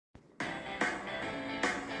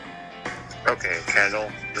Okay,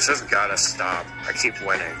 Candle, this has gotta stop. I keep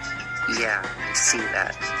winning. Yeah, I see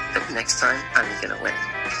that. But next time, I'm gonna win.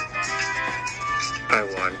 I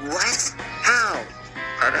won. What? How?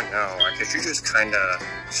 I don't know. I guess you just kinda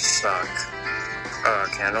suck.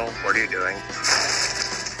 Candle, what are you doing?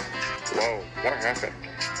 Whoa, what happened?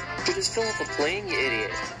 You just fell off a plane, you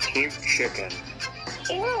idiot. Team Chicken.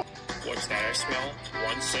 What's that I smell?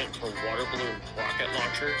 1 cent per water balloon rocket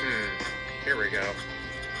launcher? Here we go.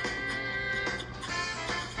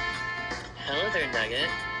 Hello there, Nugget.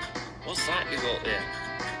 What's that you go in?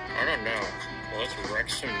 I don't know. Let's wreck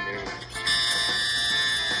some news.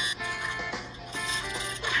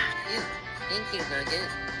 Ew. Thank you, Nugget.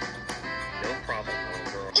 No problem,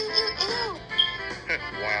 little girl. Ew, ew, ew.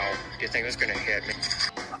 Wow, do you think that's gonna hit me?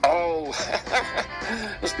 Oh,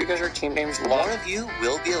 that's because your team name's One Long. of you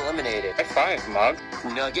will be eliminated. High five, Mug.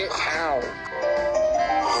 Nugget, ow.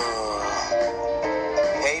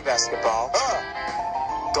 Hey, basketball.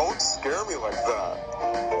 Don't scare me like that.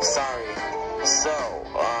 Sorry. So,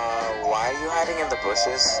 why are you hiding in the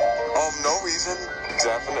bushes? No reason.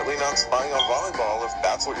 Definitely not spying on volleyball, if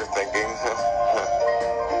that's what you're thinking.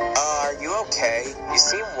 Are you okay? You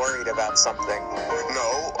seem worried about something.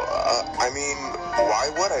 No, I mean, why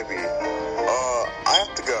would I be? I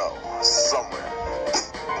have to go. Somewhere.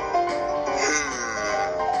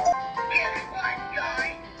 Guess what,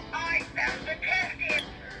 guys? I found the test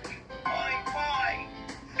answers. High five.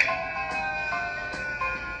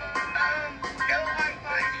 No high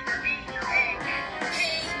fives for me, Hank.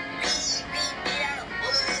 Hey, beat me out,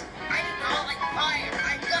 woman. I need all my fire.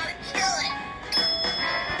 I've got to kill it.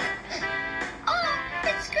 Oh,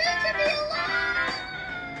 it's good to be alive.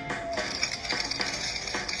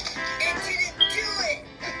 It didn't do it.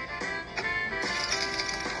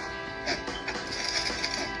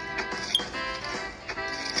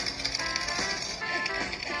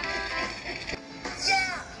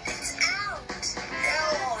 Yeah, it's out. Now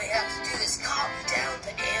all I have to do is copy down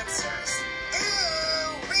the answers.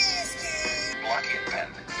 Ooh, risky. Blocky and Pen,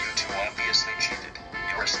 you two obviously cheated.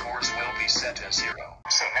 Your scores will be set as 0.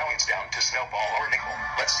 So now it's down to Snowball or Nickel.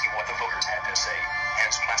 Let's see what the voters had to say.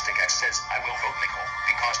 Hans Plastic X says, I will vote Nickel,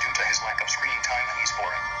 because due to his lack of screen time, he's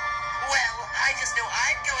boring. Well, I just know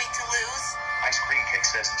I'm going to lose. Ice Cream Cake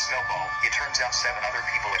says, Snowball. It turns out 7 other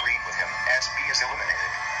people agreed with him, as B is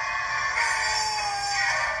eliminated.